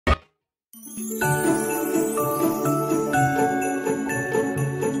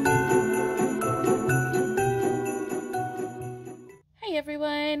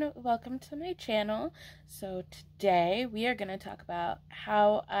welcome to my channel. So today we are going to talk about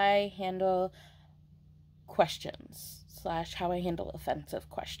how I handle questions / how I handle offensive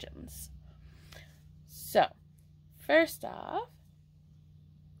questions. So first off,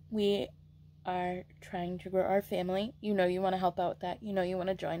 we are trying to grow our family. You know you want to help out with that. You know you want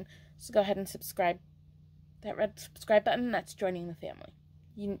to join. So go ahead and subscribe. That red subscribe button, that's joining the family.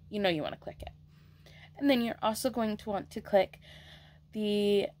 You know you want to click it. And then you're also going to want to click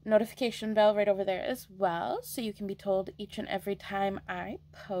the notification bell right over there as well, so you can be told each and every time I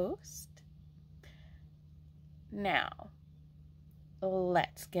post. Now,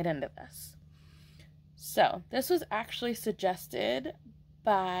 let's get into this. So, this was actually suggested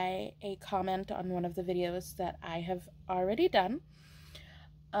by a comment on one of the videos that I have already done.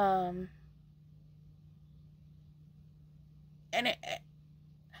 And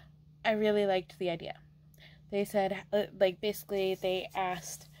I really liked the idea. They said, basically they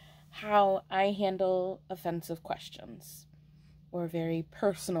asked how I handle offensive questions or very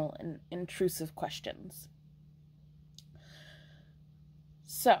personal and intrusive questions.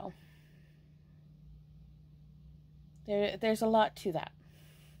 So, there's a lot to that.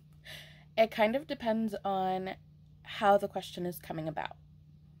 It kind of depends on how the question is coming about.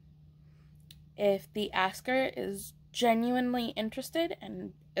 If the asker is genuinely interested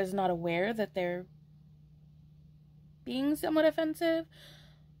and is not aware that they're being somewhat offensive,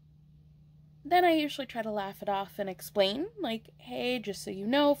 then I usually try to laugh it off and explain, like, hey, just so you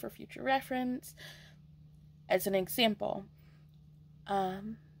know, for future reference, as an example,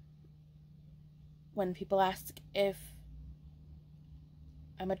 when people ask if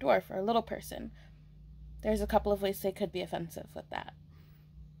I'm a dwarf or a little person, there's a couple of ways they could be offensive with that.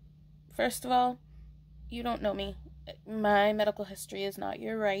 First of all, you don't know me. My medical history is not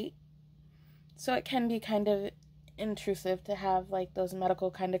your right, so it can be kind of intrusive to have like those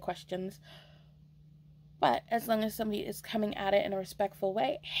medical kind of questions. But as long as somebody is coming at it in a respectful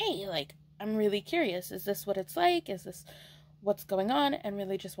way, hey, like, I'm really curious, is this what it's like, is this what's going on, and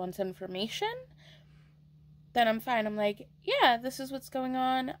really just wants information, then I'm fine. I'm like, yeah, this is what's going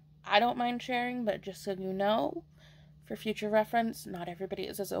on, I don't mind sharing, but just so you know, for future reference, not everybody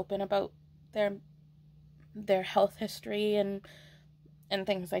is as open about their health history and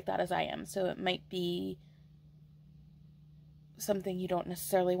things like that as I am, so it might be something you don't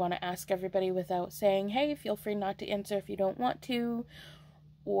necessarily want to ask everybody without saying, hey, feel free not to answer if you don't want to,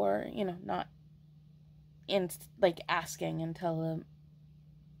 or, you know, not asking until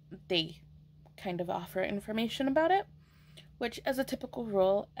they kind of offer information about it, which, as a typical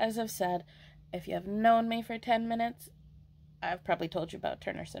rule, as I've said, if you have known me for 10 minutes, I've probably told you about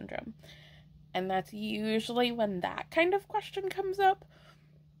Turner syndrome, and that's usually when that kind of question comes up.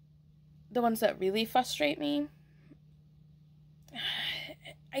 The ones that really frustrate me,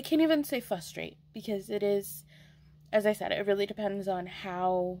 I can't even say frustrate, because it is, as I said, it really depends on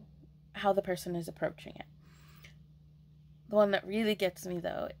how the person is approaching it. The one that really gets me,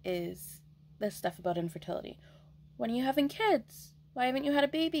 though, is this stuff about infertility. When are you having kids? Why haven't you had a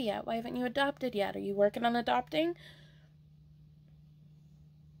baby yet? Why haven't you adopted yet? Are you working on adopting?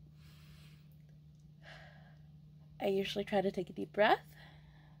 I usually try to take a deep breath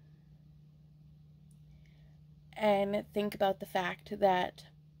and think about the fact that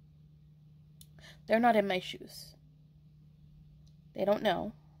they're not in my shoes. They don't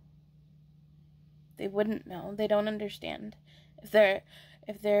know. They wouldn't know. They don't understand. If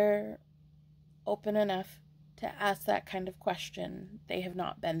they're open enough to ask that kind of question, they have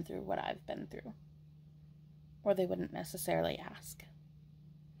not been through what I've been through, or they wouldn't necessarily ask.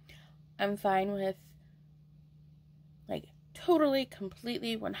 I'm fine with, like, totally,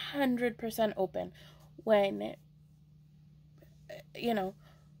 completely, 100% open when, you know,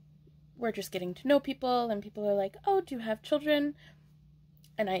 we're just getting to know people and people are like, oh, do you have children?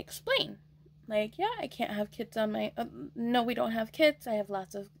 And I explain, like, yeah, I can't have kids on my, no, we don't have kids. I have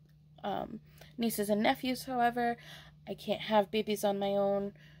lots of nieces and nephews, however, I can't have babies on my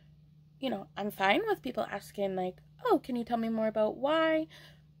own. You know, I'm fine with people asking, like, oh, can you tell me more about why?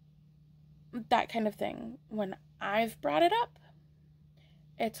 That kind of thing. When I've brought it up,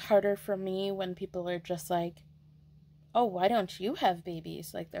 it's harder for me when people are just like, oh, why don't you have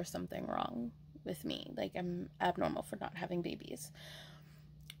babies? Like, there's something wrong with me. Like, I'm abnormal for not having babies.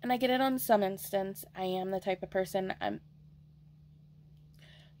 And I get it on some instance. I am the type of person,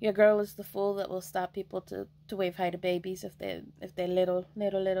 your girl is the fool that will stop people to wave hi to babies if they're little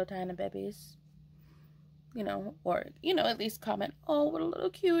tiny babies. You know, or, you know, at least comment, oh, what a little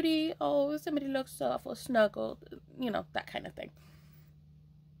cutie. Oh, somebody looks so awful snuggled. You know, that kind of thing.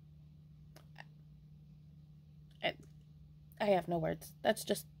 I have no words. That's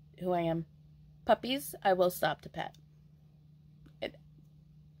just who I am. Puppies, I will stop to pet. I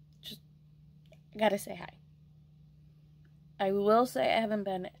gotta say hi. I will say I haven't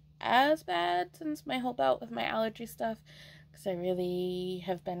been as bad since my whole bout with my allergy stuff, because I really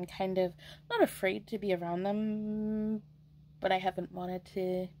have been kind of not afraid to be around them, but I haven't wanted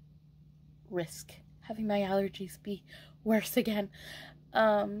to risk having my allergies be worse again.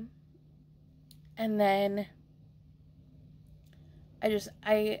 And then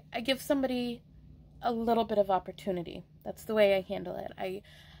I give somebody a little bit of opportunity. That's the way I handle it.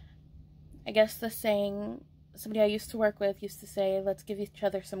 I guess the saying, somebody I used to work with used to say, let's give each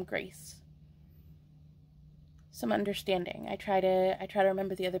other some grace, some understanding. I try to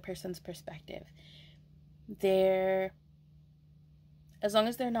remember the other person's perspective. As long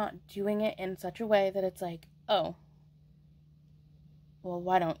as they're not doing it in such a way that it's like, oh, well,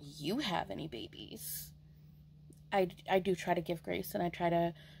 why don't you have any babies? I do try to give grace, and I try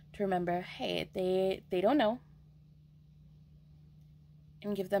to remember, hey, they don't know,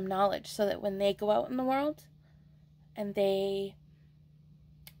 and give them knowledge so that when they go out in the world and they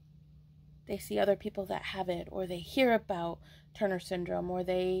see other people that have it, or they hear about Turner syndrome, or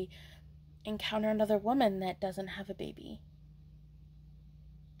they encounter another woman that doesn't have a baby,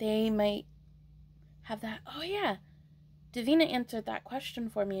 they might have that, oh yeah, Davina answered that question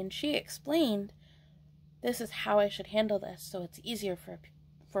for me, and she explained this is how I should handle this, so it's easier for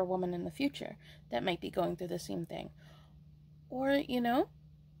a woman in the future that might be going through the same thing. Or,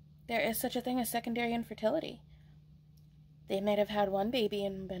 there is such a thing as secondary infertility. They might have had one baby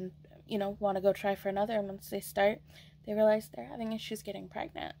and been, want to go try for another, and once they start, they realize they're having issues getting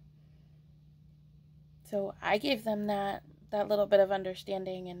pregnant. So I gave them that little bit of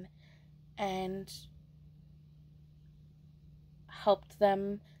understanding and helped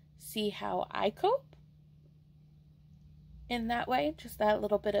them see how I cope in that way. Just that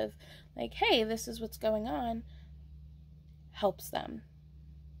little bit of like, hey, this is what's going on, helps them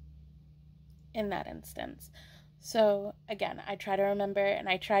in that instance. So again, I try to remember, and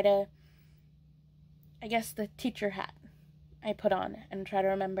I try to, I guess, the teacher hat I put on and try to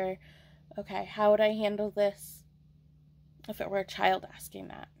remember, okay, how would I handle this if it were a child asking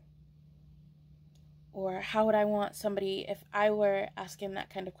that? Or how would I want somebody, if I were asking that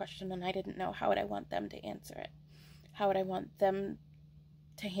kind of question and I didn't know, how would I want them to answer it? How would I want them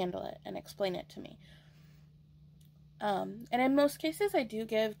to handle it and explain it to me? And in most cases, I do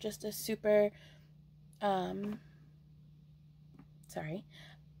give just a super, and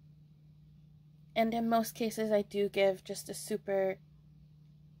in most cases, I do give just a super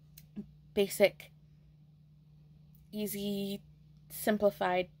basic, easy,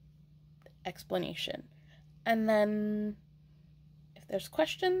 simplified explanation. And then if there's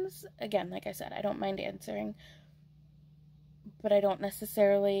questions, again, like I said, I don't mind answering, but I don't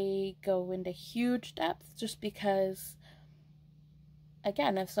necessarily go into huge depth, just because,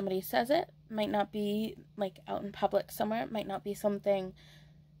 again, if somebody says it, might not be like out in public somewhere, it might not be something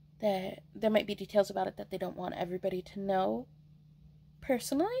that there might be details about it that they don't want everybody to know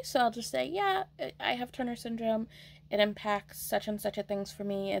personally. So I'll just say, yeah, I have Turner syndrome, it impacts such and such a things for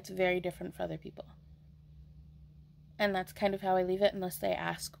me, it's very different for other people. And that's kind of how I leave it, unless they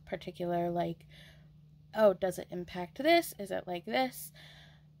ask particular, like, oh, does it impact this? Is it like this?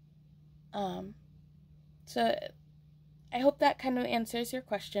 So I hope that kind of answers your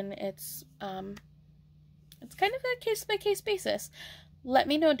question. It's kind of a case-by-case basis. Let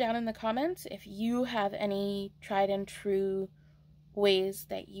me know down in the comments if you have any tried and true ways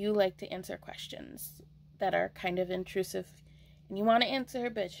that you like to answer questions that are kind of intrusive and you want to answer,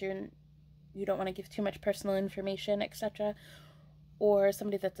 but you don't want to give too much personal information, etc. Or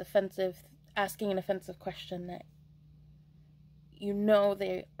somebody that's offensive, asking an offensive question that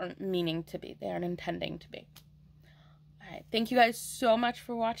they aren't meaning to be, they aren't intending to be. Alright, thank you guys so much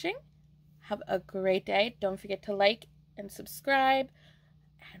for watching. Have a great day. Don't forget to like and subscribe,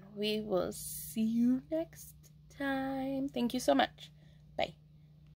 and we will see you next time. Thank you so much.